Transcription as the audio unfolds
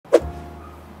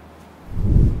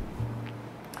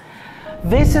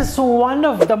This is one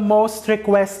of the most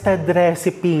requested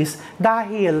recipes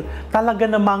dahil talaga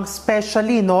namang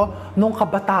specially nung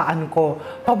kabataan ko.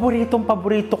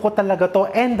 Paborito ko talaga to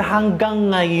and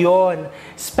hanggang ngayon.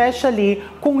 Especially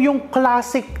kung yung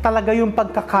classic talaga yung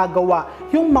pagkakagawa,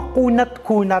 yung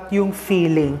makunat-kunat yung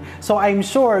feeling. So I'm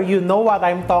sure you know what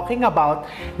I'm talking about.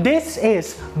 This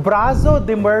is Brazo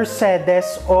De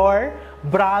Mercedes or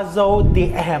Brazo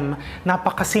de M.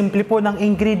 Napakasimple po ng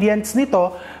ingredients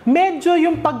nito. Medyo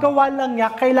yung paggawa lang niya,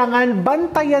 kailangan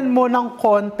bantayan mo ng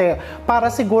konti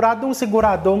para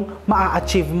siguradong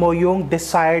ma-achieve mo yung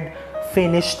desired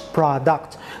finished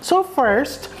product. So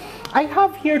first, I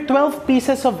have here 12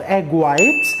 pieces of egg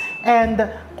whites and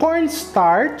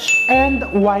cornstarch and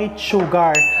white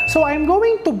sugar. So I'm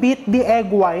going to beat the egg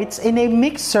whites in a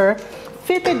mixer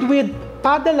fitted with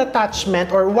paddle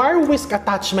attachment or wire whisk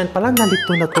attachment. Pala,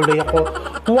 nalito na tuloy ako.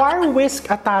 Wire whisk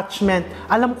attachment.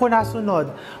 Alam ko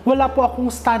nasunod. Wala po akong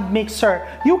stand mixer.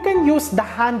 You can use the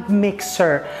hand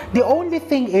mixer. The only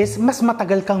thing is, mas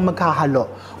matagal kang maghahalo.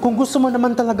 Kung gusto mo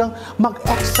naman talagang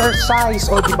mag-exercise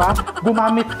o diba,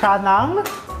 gumamit ka ng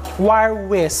wire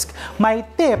whisk. My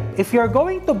tip, if you're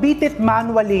going to beat it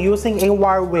manually using a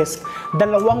wire whisk, 2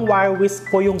 wire whisk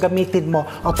po yung gamitin mo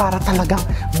o para talagang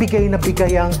bigay na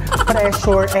bigay ang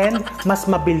pressure and mas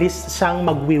mabilis siyang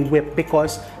magwi-whip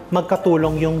because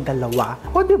magkatulong yung dalawa.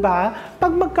 O diba,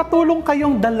 pag magkatulong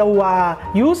kayong dalawa,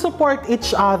 you support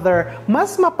each other,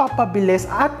 mas mapapabilis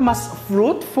at mas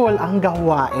fruitful ang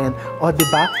gawain. O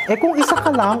diba? Eh kung isa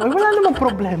ka lang, wala namang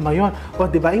problema yon. O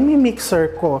diba,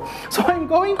 imi-mixer ko. So I'm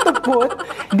going to put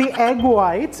the egg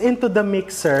whites into the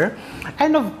mixer.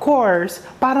 And of course,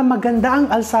 para maganda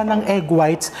ang alsa ng egg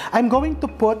whites, I'm going to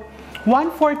put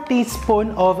 1/4 teaspoon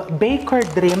of Baker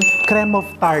Dream creme of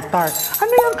tartar.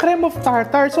 Ano yung creme of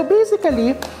tartar? So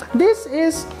basically, this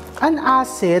is an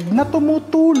acid na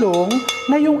tumutulong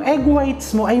na yung egg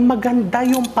whites mo ay maganda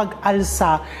yung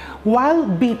pag-alsa while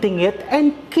beating it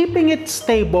and keeping it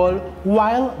stable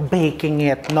while baking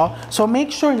it, no? So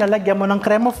make sure na lagyan mo ng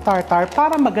creme of tartar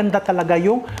para maganda talaga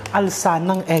yung alsa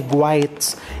ng egg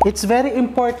whites. It's very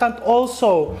important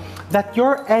also that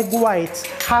your egg whites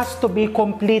has to be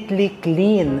completely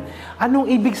clean. Anong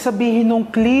ibig sabihin ng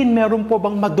clean? Meron po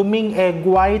bang maduming egg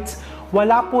whites?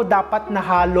 Wala po dapat na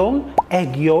halong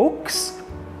egg yolks,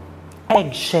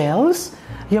 egg shells,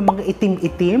 yung mga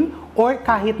itim-itim, or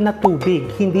kahit na tubig,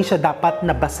 hindi siya dapat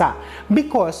nabasa.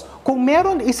 Because kung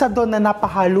meron isa doon na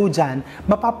napahalo dyan,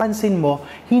 mapapansin mo,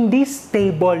 hindi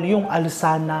stable yung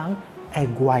alsa ng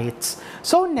egg whites.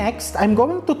 So next, I'm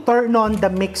going to turn on the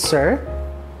mixer.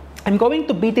 I'm going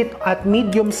to beat it at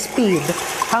medium speed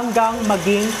hanggang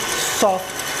maging soft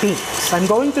peaks. I'm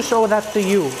going to show that to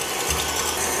you.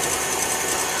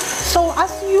 So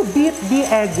as you beat the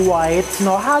egg whites,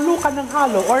 halo ka ng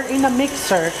halo or in a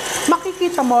mixer,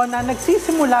 makikita mo na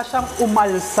nagsisimula siyang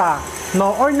umalsa,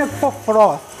 or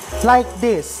nagpo-froth like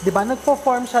this, 'di ba?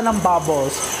 Nagpo-form siya ng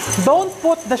bubbles. Don't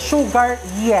put the sugar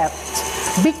yet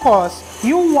because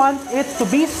you want it to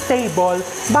be stable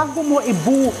bago mo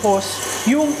ibuhos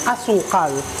yung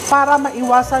asukal para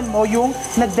maiwasan mo yung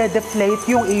nagde-deflate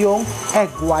yung iyong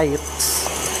egg whites.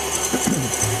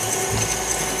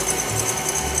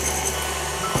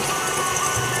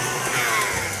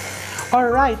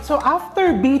 Alright, so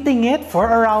after beating it for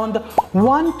around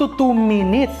 1 to 2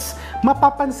 minutes,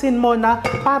 mapapansin mo na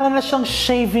para na siyang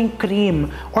shaving cream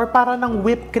or para ng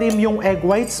whipped cream yung egg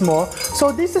whites mo.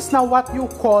 So this is now what you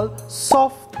call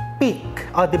soft peak.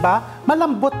 O, diba?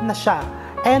 Malambot na siya.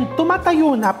 And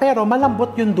tumatayo na pero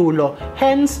malambot yung dulo.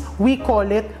 Hence, we call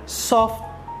it soft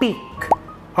peak.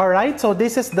 Alright, so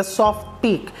this is the soft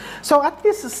peak. So at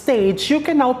this stage, you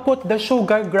can now put the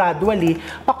sugar gradually,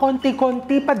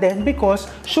 pakonti-konti pa din because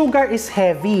sugar is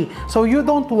heavy. So you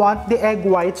don't want the egg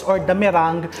whites or the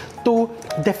meringue to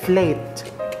deflate.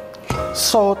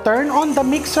 So turn on the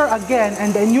mixer again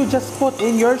and then you just put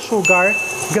in your sugar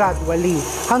gradually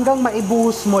hanggang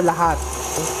maibuhos mo lahat.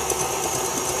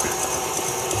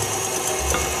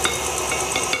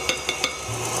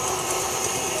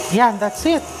 Yan, that's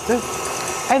it.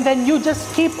 And then you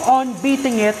just keep on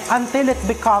beating it until it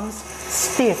becomes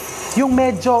stiff. Yung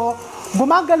medyo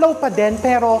gumagalaw pa din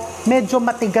pero medyo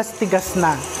matigas-tigas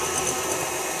na.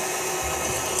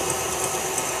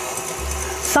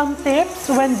 Some tips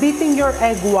when beating your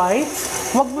egg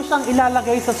whites, huwag mo siyang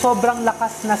ilalagay sa sobrang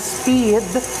lakas na speed,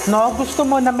 Gusto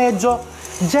mo na medyo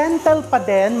gentle pa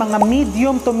din, mga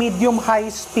medium to medium high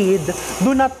speed.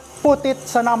 Do not put it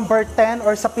sa number 10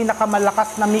 or sa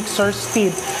pinakamalakas na mixer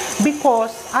speed because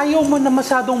ayaw mo na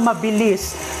masyadong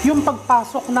mabilis yung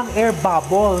pagpasok ng air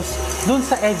bubbles dun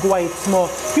sa egg whites mo.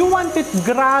 You want it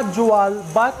gradual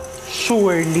but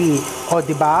surely. O,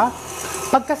 di ba?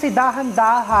 Pag kasi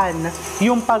dahan-dahan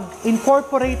yung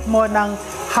pag-incorporate mo ng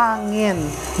hangin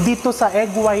dito sa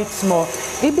egg whites mo,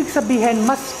 ibig sabihin,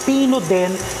 mas pino din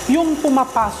yung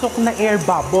pumapasok na air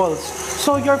bubbles.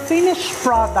 So, your finished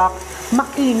product,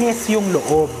 makinis yung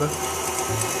loob.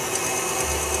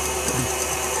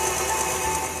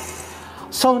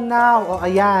 So now,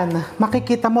 ayan,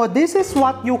 makikita mo, this is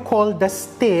what you call the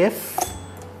stiff.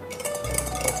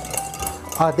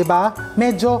 Diba?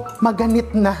 Medyo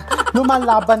maganit na.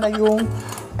 Lumalaban na yung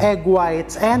egg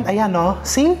whites. And ayan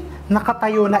see?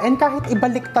 Nakatayo na. And kahit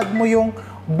ibaliktad mo yung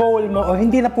bowl mo,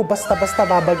 hindi na po basta-basta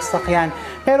babagsak yan.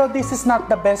 Pero this is not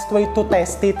the best way to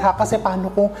test it, ha? Kasi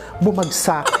paano kung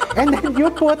bumagsak? And then you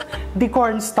put the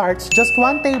cornstarch, just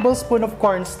 1 tablespoon of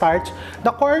cornstarch.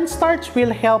 The cornstarch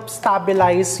will help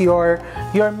stabilize your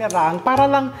meringue para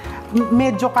lang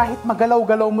medyo kahit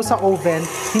magalaw-galaw mo sa oven,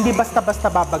 hindi basta-basta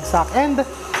babagsak. And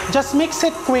just mix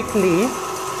it quickly.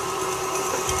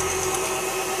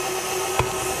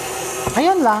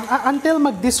 Ayan lang, until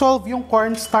mag-dissolve yung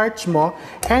cornstarch mo,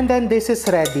 and then this is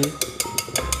ready.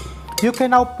 You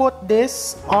can now put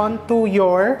this onto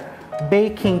your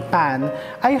baking pan.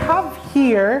 I have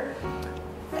here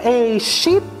a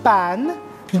sheet pan.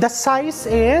 The size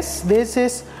is, this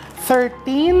is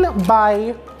 13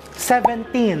 by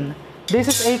 17. This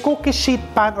is a cookie sheet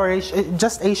pan or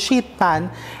just a sheet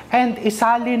pan, and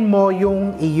isalin mo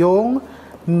yung iyong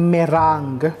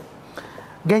meringue.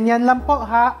 Ganyan lang po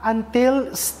ha,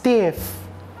 until stiff.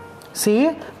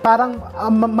 See? Parang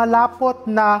malapot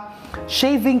na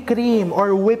shaving cream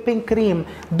or whipping cream.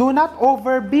 Do not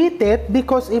overbeat it,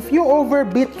 because if you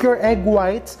overbeat your egg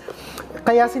whites,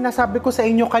 kaya sinasabi ko sa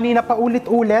inyo kanina pa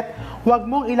ulit-ulit, huwag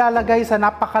mong ilalagay sa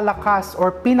napakalakas or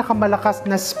pinakamalakas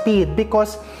na speed,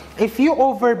 because if you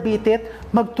overbeat it,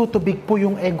 magtutubig po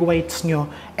yung egg whites nyo.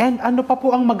 And ano pa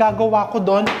po ang magagawa ko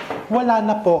doon? Wala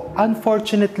na po.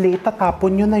 Unfortunately,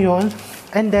 tatapon nyo na yon,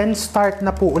 and then start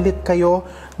na po ulit kayo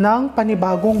ng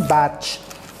panibagong batch.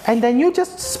 And then you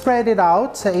just spread it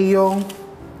out sa iyong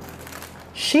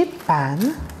sheet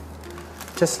pan,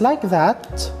 just like that.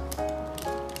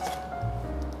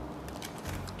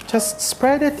 Just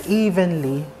spread it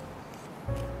evenly.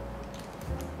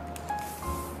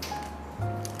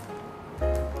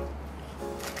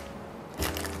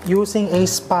 Using a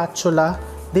spatula.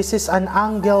 This is an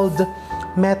angled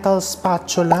metal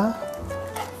spatula.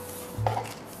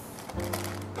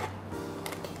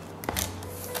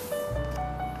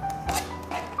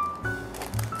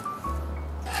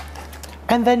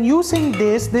 And then using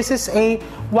this is a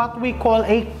what we call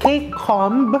a cake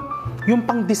comb, yung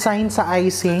pang-design sa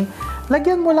icing.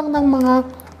 Lagyan mo lang ng mga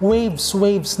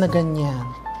waves na ganyan.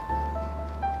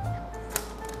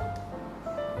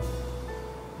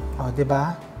 Di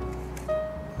ba?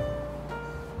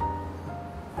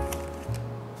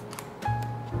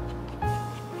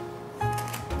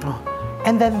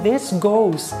 And then this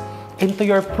goes into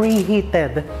your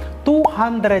preheated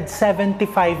 275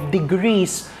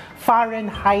 degrees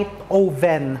Fahrenheit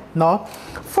oven, no?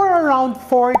 For around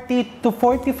 40 to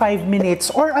 45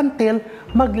 minutes or until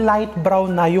mag-light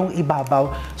brown na yung ibabaw.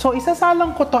 So,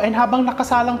 isasalang ko to, and habang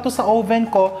nakasalang to sa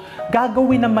oven ko,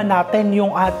 gagawin naman natin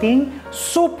yung ating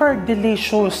super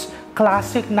delicious,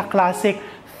 classic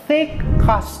thick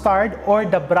custard or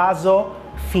the Brazo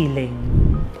filling.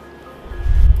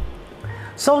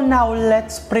 So now,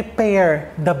 let's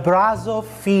prepare the Brazo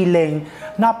filling.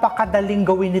 Napakadaling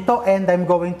gawin ito, and I'm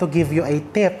going to give you a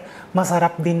tip.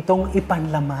 Masarap din tong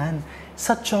ipanlaman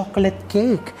sa chocolate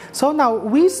cake. So now,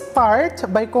 we start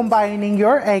by combining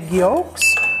your egg yolks.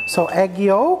 So egg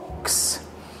yolks,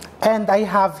 and I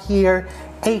have here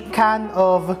a can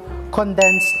of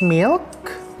condensed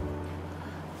milk.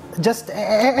 Just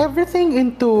everything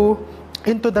into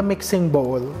the mixing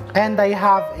bowl. And I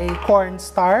have a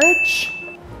cornstarch.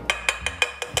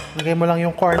 Lagay mo lang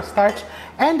yung cornstarch.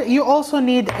 And you also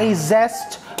need a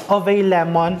zest of a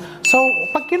lemon. So,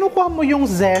 pag kinukuha mo yung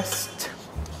zest,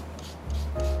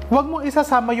 huwag mo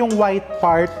isasama yung white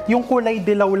part. Yung kulay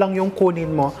dilaw lang yung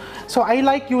kunin mo. So, I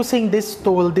like using this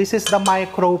tool. This is the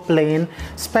microplane.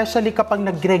 Especially kapag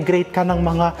nagre-grate ka ng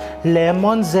mga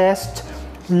lemon zest,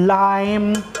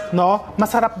 lime, no?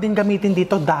 Masarap din gamitin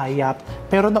dito dayap.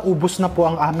 Pero naubos na po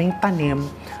ang aming tanim.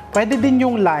 Pwede din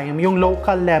yung lime, yung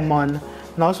local lemon.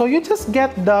 No? So you just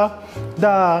get the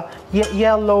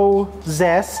yellow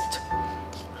zest.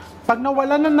 Pag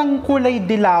nawala na ng kulay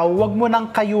dilaw, wag mo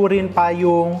nang kayurin pa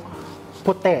yung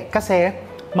puti kasi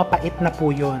mapait na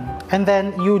po yun. And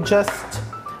then you just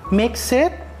mix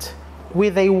it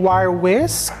with a wire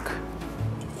whisk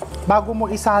bago mo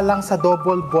isalang sa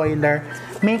double boiler,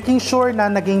 making sure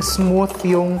na naging smooth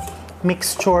yung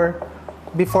mixture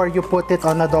before you put it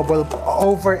on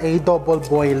over a double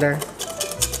boiler.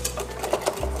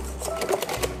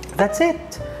 That's it.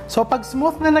 So pag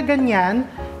smooth na ganyan,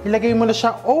 ilagay mo na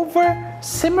siya over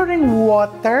simmering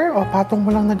water. O, patong mo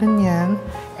lang na ganyan.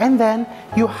 And then,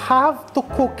 you have to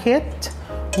cook it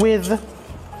with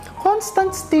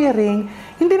constant stirring.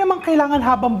 Hindi naman kailangan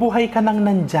habang buhay ka nang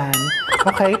nandyan.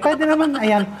 Okay? Pwede naman,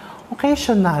 ayan,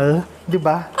 occasional.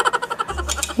 Diba?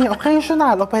 Yeah,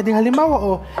 occasional. O pwede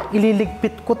halimbawa,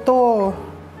 ililigpit ko to.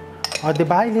 O,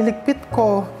 diba? Ililigpit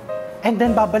ko. And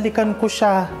then, babalikan ko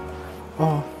siya.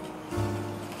 O.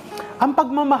 Ang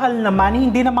pagmamahal naman,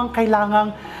 hindi naman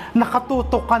kailangang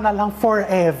nakatutok ka na lang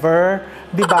forever,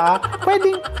 di ba?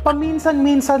 Pwedeng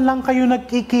paminsan-minsan lang kayo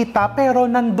nagkikita, pero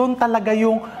nandun talaga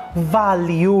yung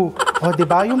value. O, di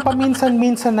ba? Yung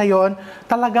paminsan-minsan na yon,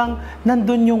 talagang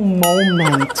nandun yung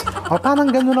moment. O, parang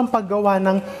ganun ang paggawa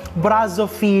ng brazo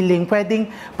feeling.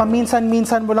 Pwedeng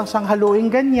paminsan-minsan mo lang siyang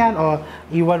haluin ganyan, o,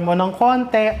 iwan mo ng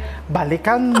konti,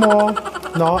 balikan mo,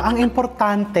 no? Ang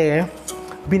importante,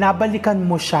 binabalikan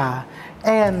mo siya.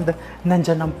 And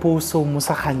nandyan ang puso mo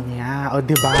sa kanya. O,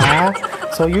 di ba?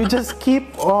 So, you just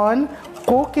keep on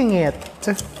cooking it.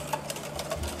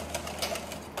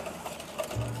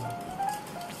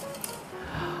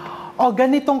 O,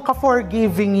 ganitong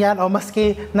ka-forgiving yan. O,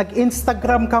 maski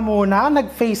nag-Instagram ka muna,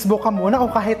 nag-Facebook ka muna, o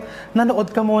kahit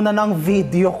nanood ka muna ng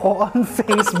video ko on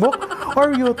Facebook or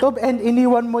YouTube and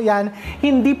iniwan mo yan,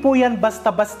 hindi po yan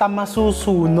basta-basta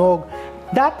masusunog.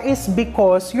 That is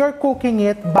because you're cooking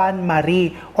it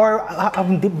bain-marie or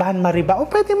bain-marie ba? O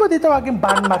pwede mo dito tawagin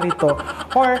bain-marie to.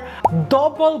 Or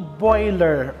double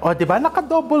boiler. O diba?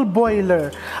 Naka-double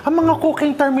boiler. Ang mga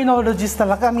cooking terminologies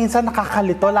talaga minsan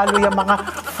nakakalito. Lalo yung mga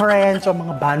French o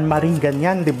mga bain-marie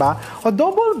ganyan, diba? O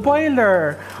double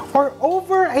boiler. Or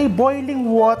over a boiling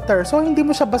water. So hindi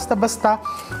mo siya basta-basta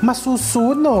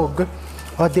masusunog.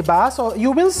 O diba? So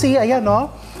you will see, ayan o,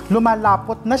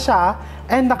 lumalapot na siya.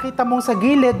 And nakita mong sa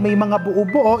gilid, may mga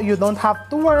buo-buo, you don't have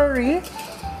to worry.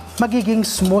 Magiging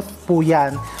smooth po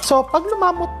yan. So, pag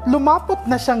lumapot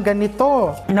na siyang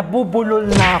ganito,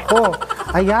 nabubulol na ako.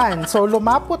 Ayan. So,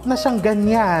 lumapot na siyang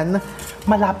ganyan,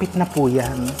 malapit na po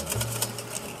yan.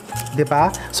 Diba?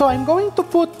 So, I'm going to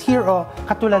put here,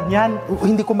 katulad yan,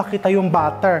 hindi ko makita yung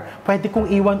butter. Pwede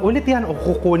kong iwan ulit yan o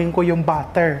kukunin ko yung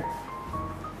butter.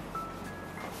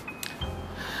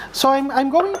 So, I'm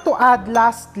going to add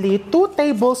lastly 2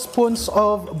 tablespoons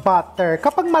of butter.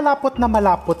 Kapag malapot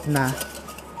na,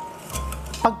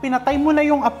 pag pinatay mo na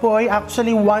yung apoy,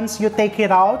 actually once you take it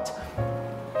out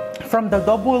from the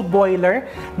double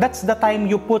boiler, that's the time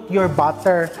you put your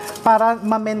butter para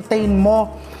ma-maintain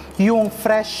mo yung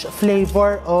fresh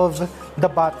flavor of the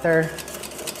butter.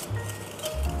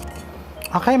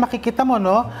 Okay, makikita mo,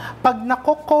 no? Pag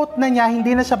nako-coat na niya,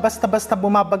 hindi na siya basta-basta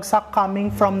bumabagsak coming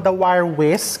from the wire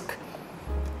whisk.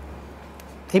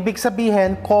 Ibig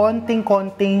sabihin,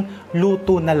 konting-konting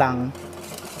luto na lang.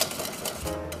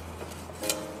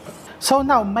 So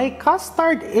now, my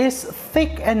custard is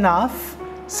thick enough.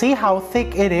 See how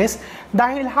thick it is?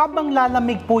 Dahil habang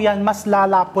lalamig po yan, mas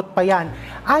lalapot pa yan.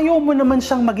 Ayaw mo naman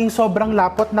siyang maging sobrang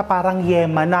lapot na parang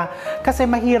yema na. Kasi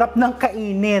mahirap nang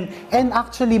kainin. And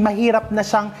actually, mahirap na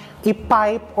siyang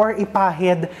i-pipe or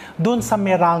ipahid dun sa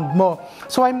meringue mo.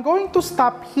 So I'm going to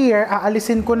stop here.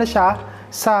 Aalisin ko na siya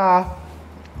sa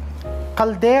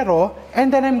kaldero. And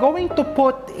then I'm going to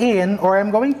put in or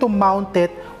I'm going to mount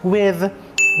it with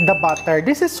the butter.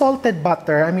 This is salted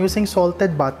butter. I'm using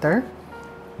salted butter.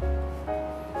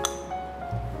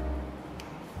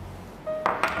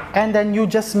 And then you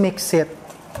just mix it.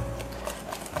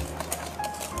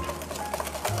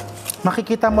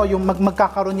 Makikita mo yung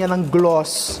magkakaroon niya ng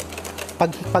gloss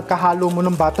pagkahalo mo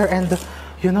ng butter and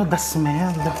you know the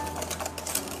smell.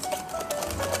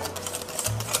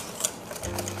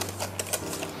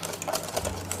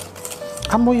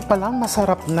 Amoy pa lang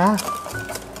masarap na.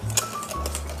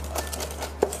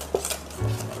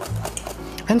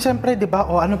 And syempre, 'di ba?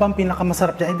 Ano bang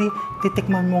pinakamasarap diyan? Edi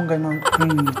titikman mo ganun.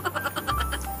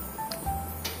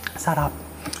 Sarap.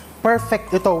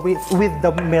 Perfect ito with the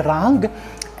meringue.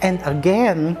 And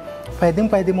again,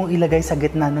 pwede mong ilagay sa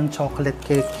gitna ng chocolate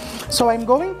cake. So I'm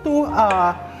going to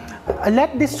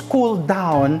let this cool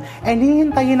down and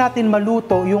hihintayin natin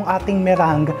maluto yung ating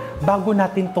meringue bago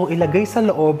natin to ilagay sa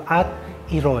loob at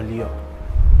irolyo.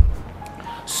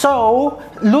 So,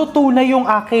 luto na yung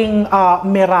aking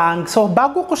meringue. So,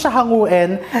 bago ko siya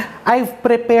hanguin, I've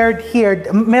prepared here,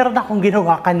 meron akong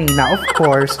ginawa kanina, of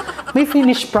course. May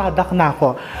finished product na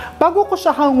ako. Bago ko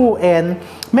siya hanguin,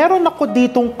 meron ako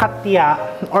ditong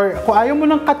katya, or kung ayaw mo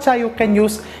ng katya, you can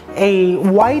use a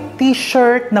white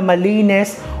t-shirt na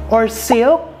malinis, or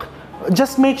silk,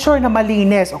 just make sure na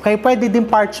malinis, okay? Pwede din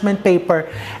parchment paper.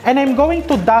 And I'm going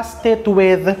to dust it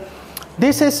with,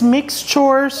 this is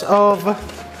mixtures of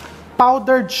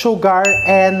powdered sugar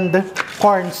and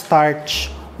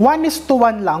cornstarch.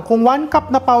 1:1 lang. Kung 1 cup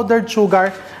na powdered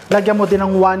sugar, lagyan mo din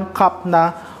ng 1 cup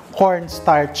na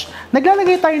cornstarch.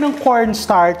 Naglalagay tayo ng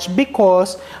cornstarch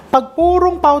because pag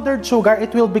purong powdered sugar,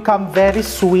 it will become very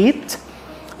sweet.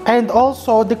 And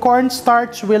also, the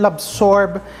cornstarch will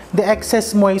absorb the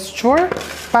excess moisture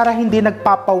para hindi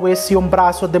nagpapawis yung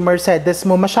Brazo de Mercedes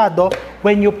mo masyado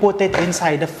when you put it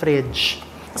inside the fridge.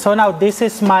 So now, this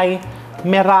is my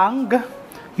meringue.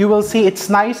 You will see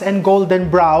it's nice and golden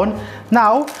brown.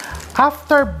 Now,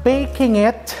 after baking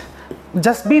it,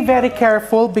 just be very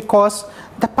careful because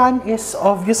the pan is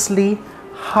obviously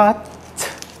hot.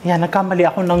 Yan, nagkamali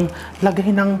ako ng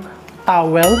lagay ng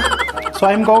towel. So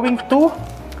I'm going to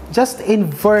just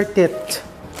invert it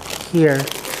here.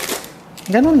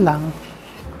 Ganun lang.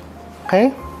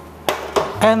 Okay?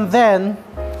 And then,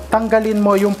 tanggalin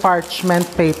mo yung parchment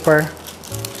paper.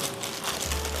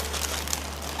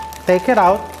 Take it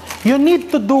out. You need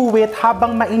to do it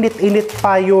habang mainit-init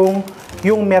pa yung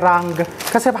meringue.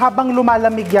 Kasi habang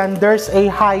lumalamig yan, there's a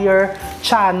higher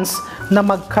chance na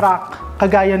mag-crack.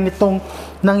 Kagaya nitong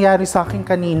nangyari sa akin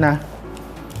kanina.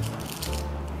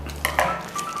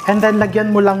 And then,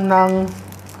 lagyan mo lang ng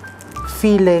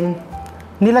filling.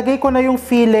 Nilagay ko na yung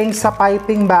filling sa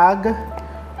piping bag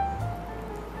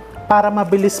para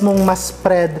mabilis mong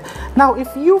ma-spread. Now,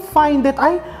 if you find it,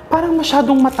 ay, parang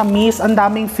masyadong matamis, ang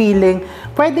daming filling,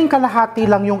 pwedeng kalahati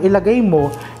lang yung ilagay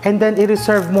mo and then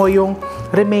i-reserve mo yung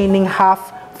remaining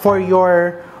half for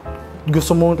your,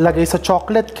 gusto mong lagay sa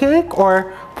chocolate cake, or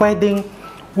pwedeng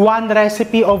 1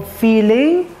 recipe of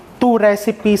filling, 2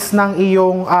 recipes ng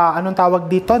iyong, anong tawag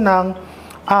dito, ng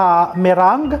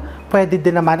meringue, pwede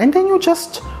din naman. And then you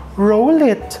just roll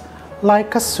it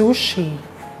like a sushi.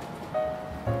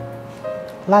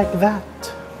 Like that.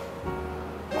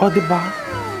 O, diba?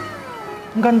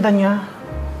 Ang ganda niya.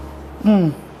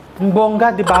 Ang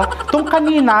bongga, diba? Itong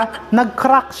kanina,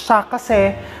 nag-crack siya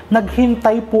kasi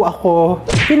naghintay po ako.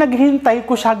 Pinaghintay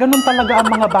ko siya. Ganun talaga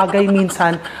ang mga bagay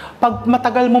minsan. Pag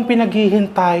matagal mong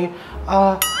pinaghihintay,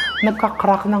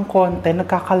 nagka-crack ng konti,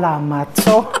 nagkakalamat.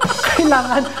 So,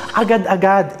 kailangan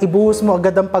agad-agad. Ibuhos mo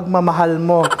agad ang pagmamahal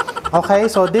mo. Okay?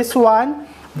 So, this one,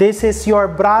 this is your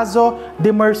Brazo de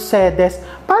Mercedes.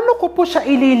 Paano ko po siya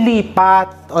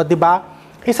ililipat? O, diba?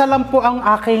 Isa lang po ang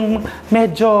aking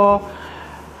medyo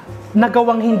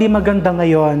nagawang hindi maganda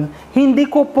ngayon. Hindi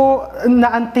ko po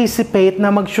na-anticipate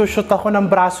na mag-shoot ako ng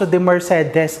Brazo de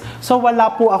Mercedes. So, wala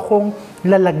po akong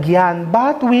lalagyan.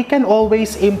 But we can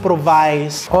always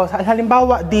improvise. O,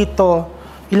 halimbawa dito,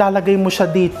 ilalagay mo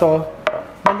siya dito.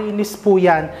 Malinis po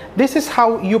yan. This is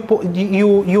how you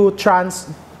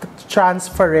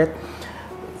transfer it.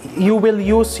 You will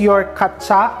use your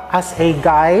katsa as a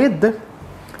guide.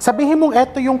 Sabihin mong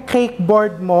ito yung cake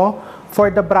board mo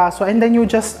for the braso and then you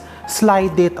just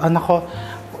slide it. Nako,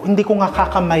 hindi ko nga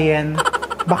kakamayin.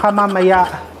 Baka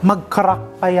mamaya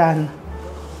mag-crack pa yan.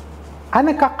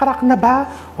 Nagka-crack na ba?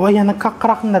 O ayan,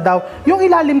 nagka-crack na daw. Yung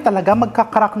ilalim talaga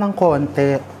magka-crack ng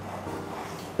konti.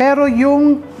 Pero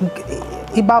yung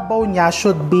ibabaw niya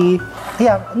should be,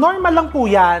 yeah, normal lang po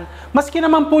yan. Maski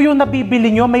naman po yung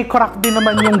nabibili nyo, may crack din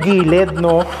naman yung gilid,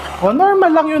 no? O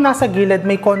normal lang yung nasa gilid,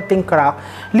 may konting crack.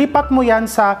 Lipat mo yan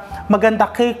sa maganda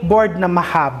cake board na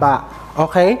mahaba.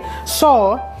 Okay?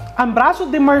 So, ang Brazo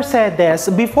de Mercedes,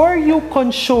 before you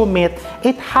consume it,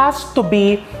 it has to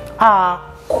be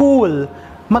cool.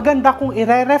 Maganda kung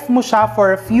ire-ref mo siya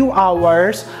for a few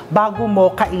hours bago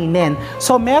mo kainin.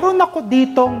 So, meron ako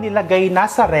ditong nilagay na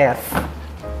sa ref.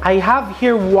 I have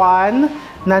here one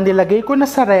na nilagay ko na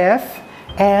sa ref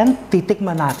and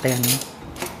titikman natin.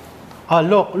 Oh,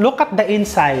 look at the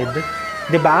inside.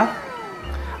 'Di ba?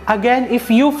 Again,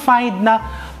 if you find na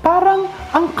parang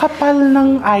ang kapal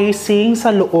ng icing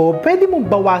sa loob, pwede mong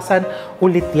bawasan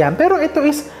ulit yan. Pero ito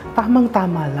is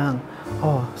tamang-tama lang.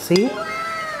 Oh, see?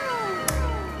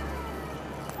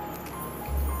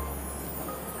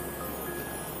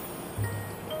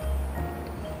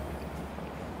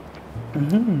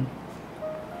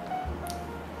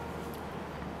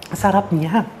 Sarap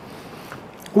niya.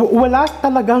 Wala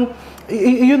talagang,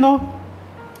 you know,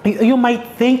 you might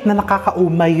think na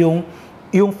nakakaumay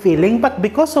yung feeling, but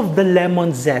because of the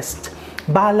lemon zest,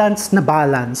 balanced na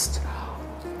balanced.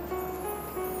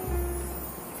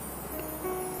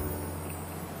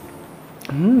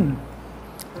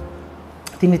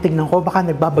 Tinitignan ko, baka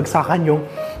nagbabagsakan yung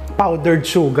powdered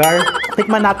sugar.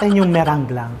 Tikman natin yung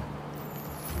meringue lang.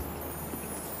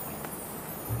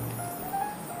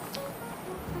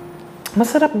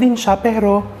 Masarap din siya,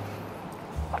 pero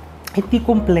hindi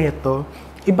kumpleto.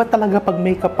 Iba talaga pag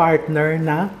may ka-partner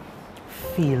na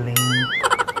feeling.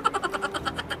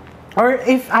 Or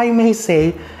if I may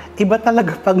say, iba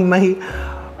talaga pag may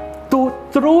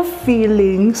true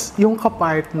feelings yung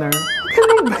ka-partner.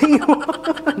 Ano ba yun?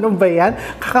 Ano ba yan?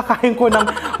 Kakakain ko ng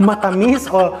matamis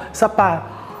o sapa.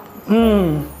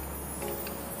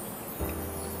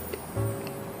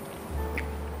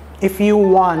 If you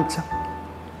want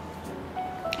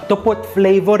to put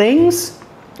flavorings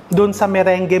dun sa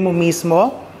merengue mo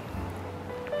mismo,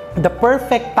 the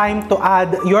perfect time to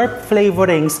add your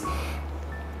flavorings,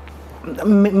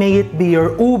 may it be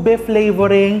your ube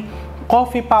flavoring,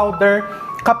 coffee powder,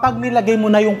 kapag nilagay mo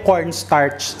na yung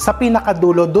cornstarch, sa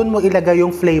pinakadulo, dun mo ilagay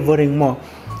yung flavoring mo.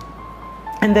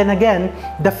 And then again,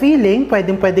 the filling,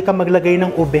 pwede ka maglagay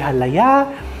ng ube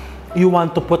halaya, you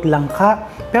want to put langka,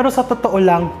 pero sa totoo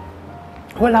lang,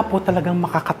 wala po talagang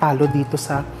makakatalo dito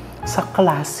sa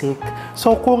classic.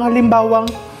 So kung halimbawang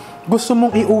gusto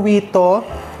mong iuwi to,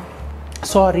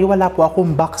 sorry, wala po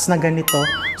akong box na ganito.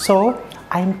 So,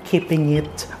 I'm keeping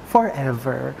it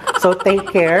forever. So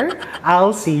take care.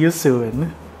 I'll see you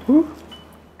soon.